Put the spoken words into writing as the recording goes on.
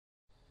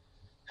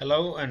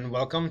Hello and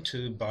welcome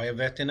to Buy a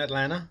Vet in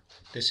Atlanta.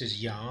 This is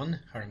Jon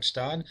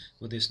Kaase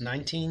with his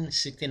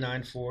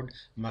 1969 Ford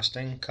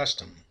Mustang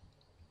Custom.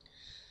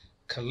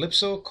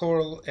 Calypso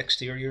Coral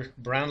exterior,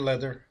 brown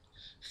leather,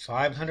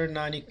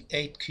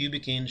 598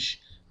 cubic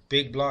inch,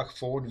 big block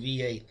Ford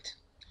V8,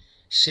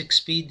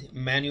 6-speed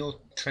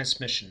manual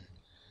transmission,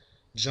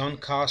 Jon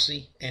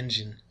Kaase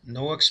engine,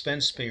 no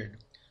expense spared,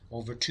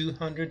 over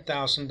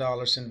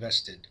 $200,000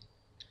 invested.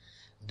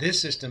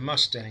 This is the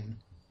Mustang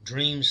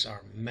dreams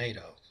are made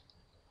of.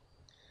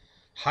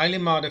 Highly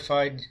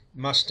modified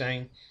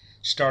Mustang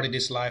started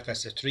its life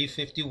as a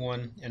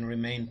 351 and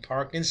remained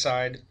parked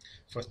inside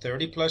for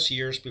 30 plus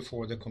years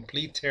before the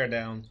complete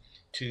teardown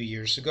 2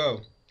 years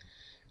ago.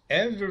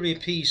 Every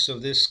piece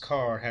of this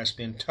car has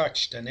been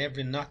touched and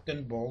every nut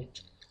and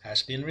bolt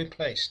has been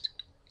replaced,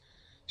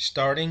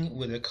 starting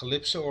with a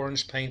Calypso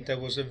Orange paint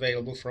that was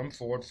available from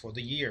Ford for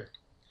the year.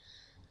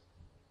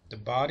 The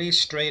body is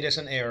straight as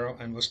an arrow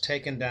and was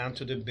taken down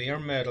to the bare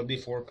metal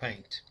before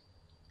paint.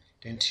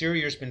 The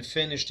interior has been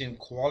finished in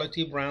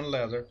quality brown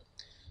leather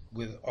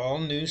with all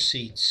new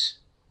seats.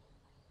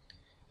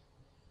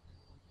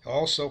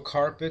 Also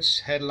carpets,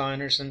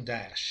 headliners, and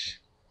dash.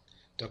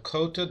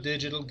 Dakota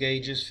Digital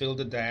gauges fill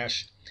the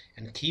dash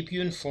and keep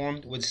you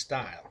informed with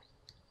style.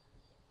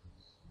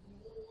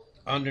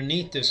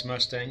 Underneath this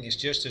Mustang is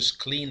just as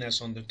clean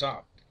as on the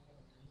top.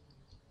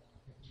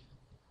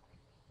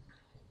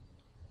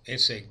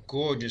 It's a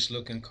gorgeous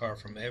looking car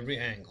from every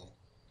angle.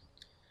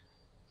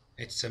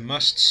 It's a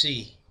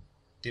must-see.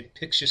 The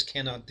pictures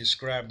cannot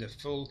describe the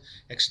full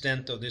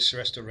extent of this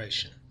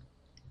restoration.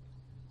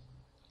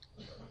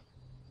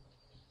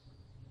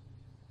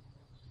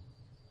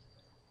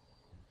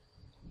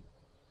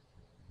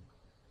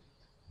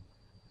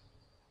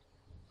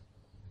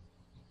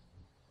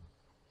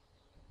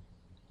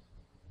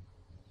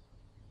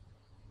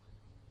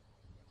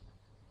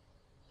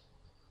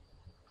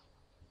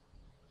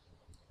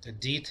 The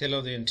detail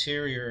of the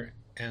interior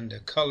and the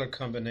color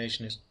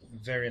combination is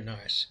very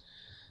nice.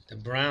 The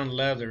brown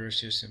leather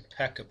is just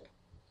impeccable.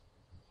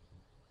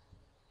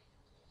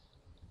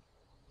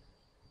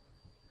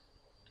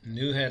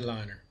 New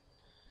headliner.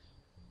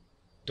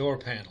 Door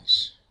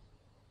panels.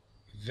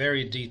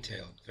 Very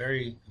detailed.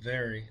 Very,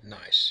 very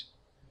nice.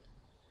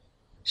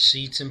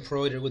 Seats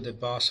embroidered with the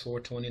Boss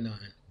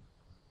 429.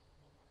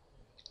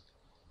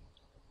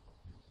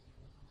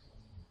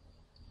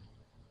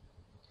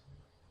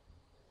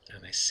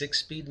 And a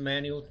 6-speed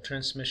manual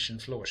transmission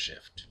floor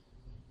shift.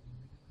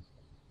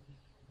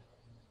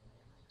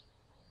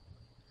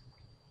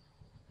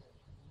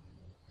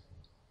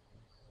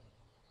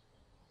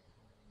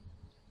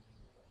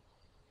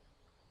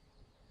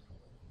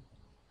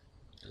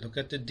 Look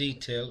at the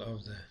detail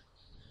of the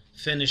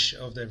finish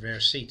of the rear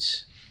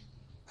seats.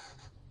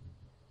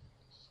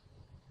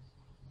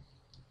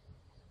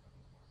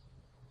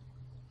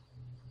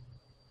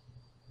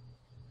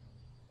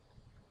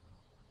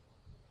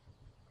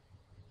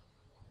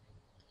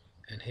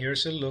 And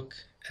here's a look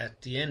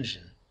at the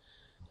engine.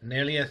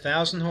 Nearly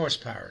 1,000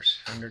 horsepower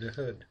under the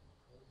hood.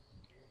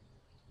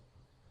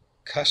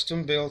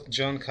 Custom built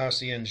Jon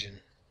Kaase engine.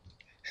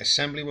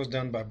 Assembly was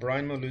done by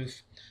Brian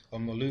Maloof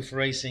of Maloof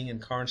Racing in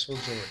Carnesville,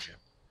 Georgia.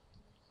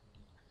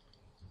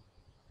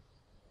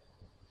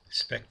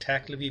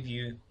 Spectacular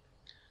view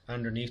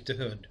underneath the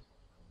hood.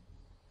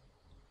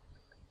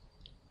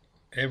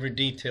 Every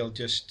detail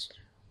just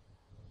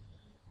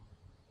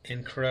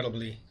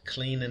incredibly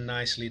clean and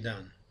nicely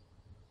done.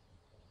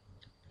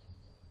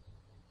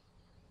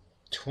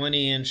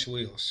 20-inch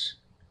wheels,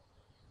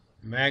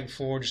 mag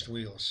forged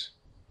wheels.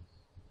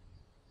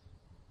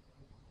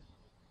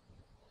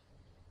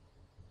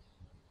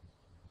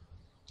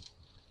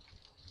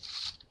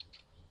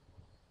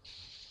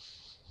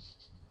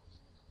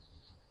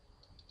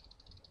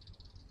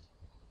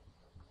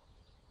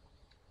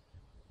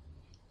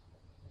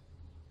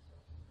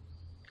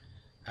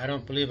 I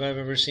don't believe I've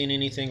ever seen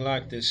anything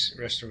like this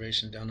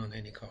restoration done on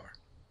any car.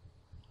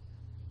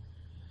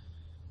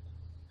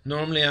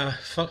 Normally I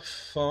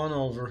fawn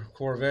over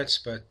Corvettes,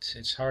 but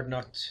it's hard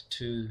not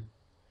to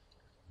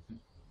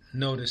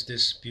notice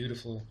this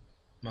beautiful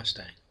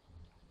Mustang.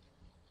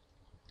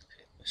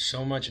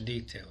 So much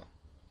detail.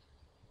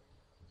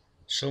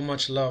 So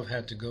much love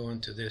had to go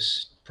into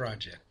this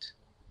project.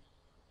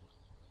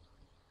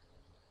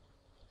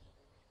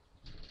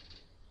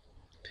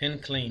 Pin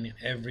clean in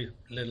every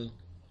little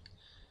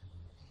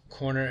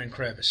corner and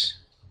crevice.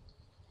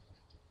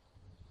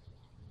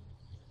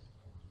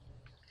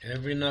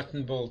 Every nut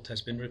and bolt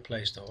has been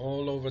replaced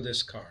all over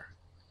this car.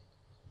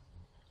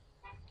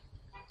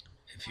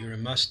 If you're a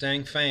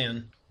Mustang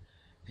fan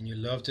and you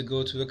love to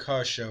go to a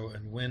car show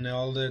and win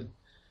all the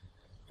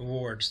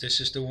awards,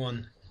 this is the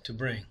one to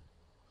bring.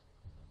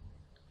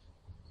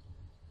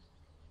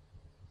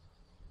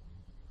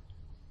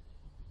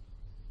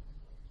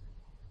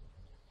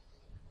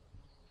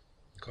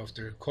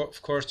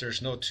 Of course,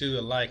 there's no two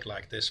alike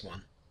like this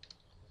one.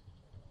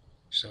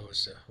 So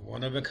it's a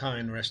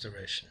one-of-a-kind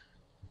restoration.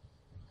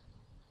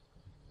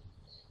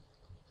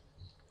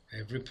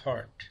 Every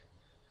part,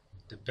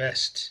 the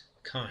best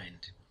kind.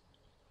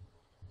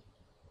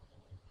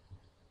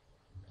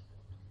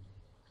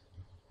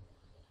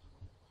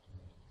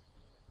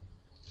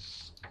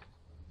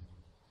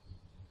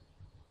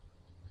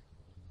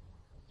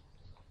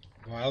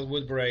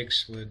 Wilwood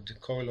brakes with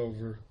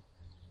coilover.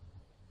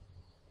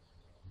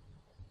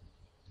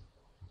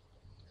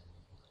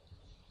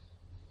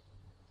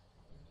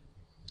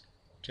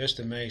 Just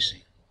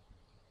amazing.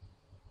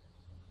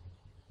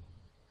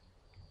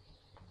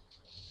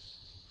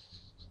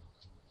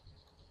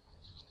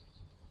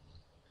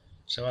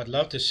 So I'd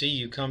love to see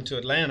you come to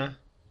Atlanta,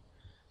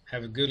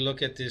 have a good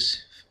look at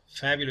this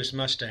fabulous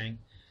Mustang,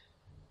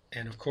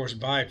 and of course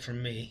buy it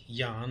from me,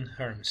 Jon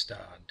Kaase.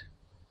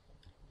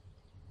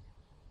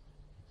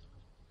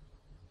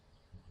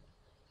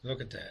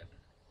 Look at that.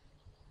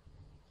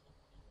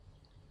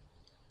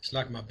 It's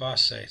like my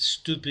boss says,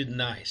 stupid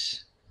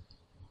nice.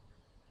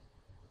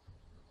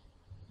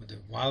 With the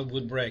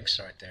Wilwood brakes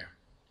right there.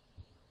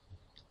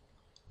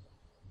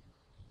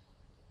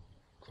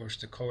 Of course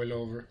the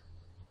coilover,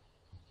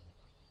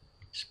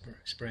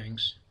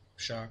 springs,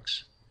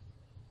 shocks.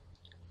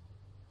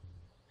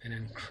 An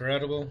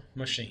incredible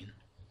machine.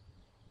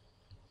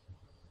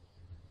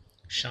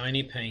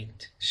 Shiny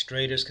paint,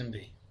 straight as can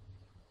be.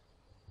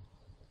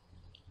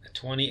 The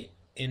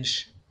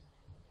 20-inch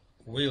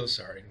wheels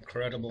are an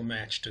incredible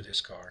match to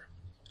this car.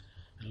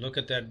 And look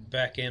at that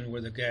back end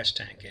where the gas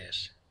tank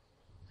is.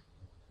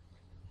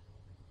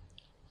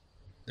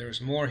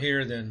 There's more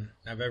here than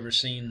I've ever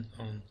seen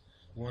on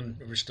one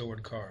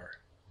restored car.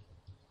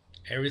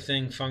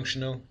 Everything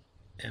functional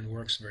and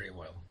works very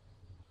well.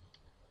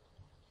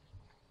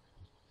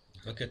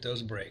 Look at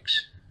those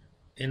brakes.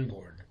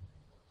 Inboard.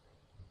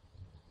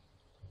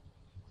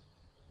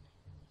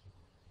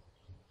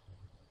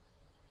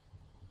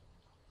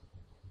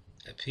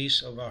 A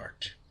piece of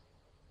art.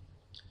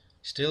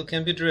 Still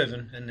can be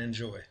driven and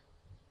enjoy.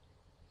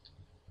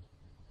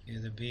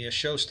 Either be a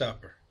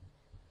showstopper.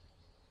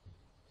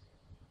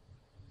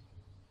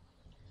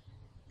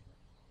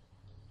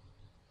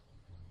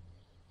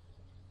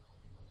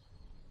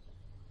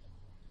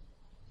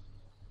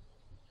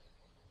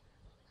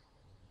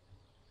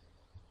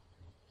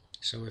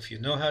 So if you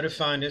know how to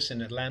find us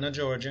in Atlanta,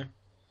 Georgia,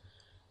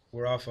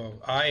 we're off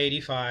of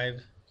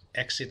I-85,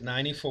 exit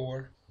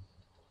 94,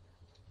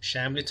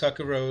 Chamblee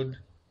Tucker Road,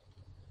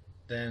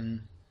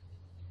 then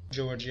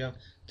Georgia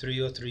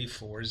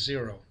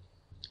 30340.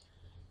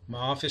 My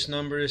office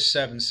number is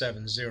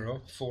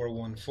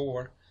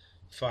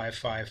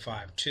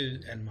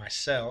 770-414-5552 and my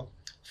cell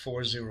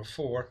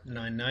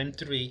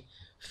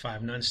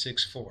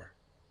 404-993-5964.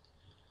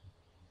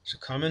 So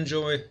come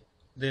enjoy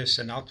this,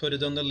 and I'll put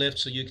it on the lift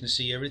so you can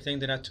see everything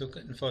that I took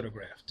and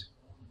photographed.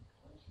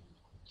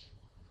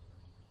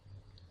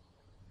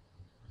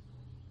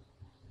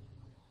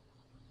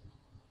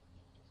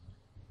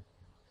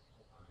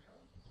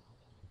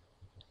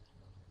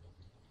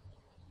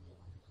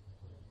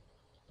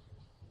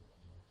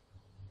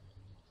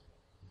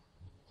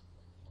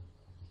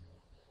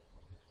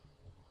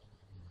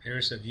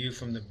 Here's a view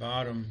from the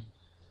bottom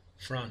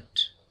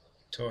front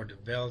toward the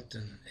belt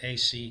and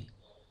AC.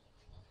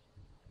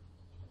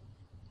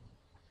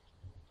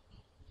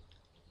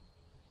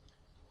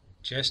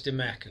 Just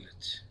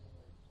immaculate.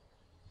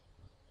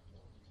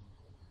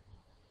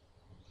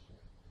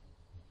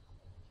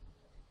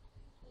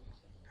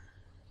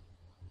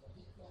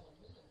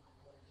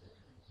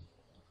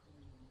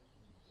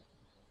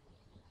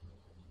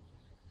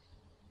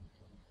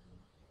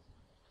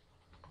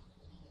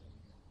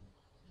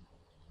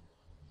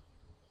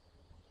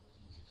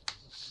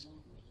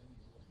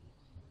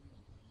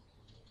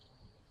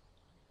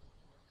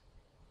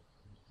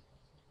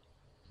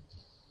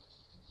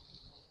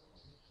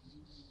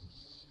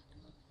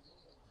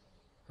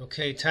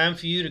 Okay, time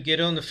for you to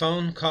get on the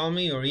phone, call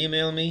me or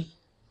email me,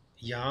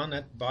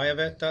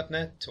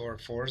 jan@buyavet.net or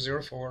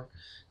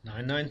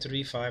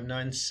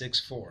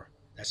 404-993-5964.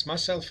 That's my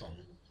cell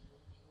phone.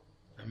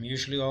 I'm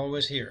usually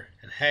always here.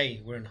 And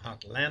hey, we're in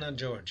Atlanta,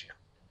 Georgia.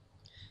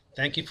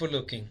 Thank you for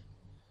looking.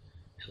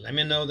 And let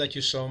me know that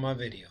you saw my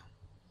video.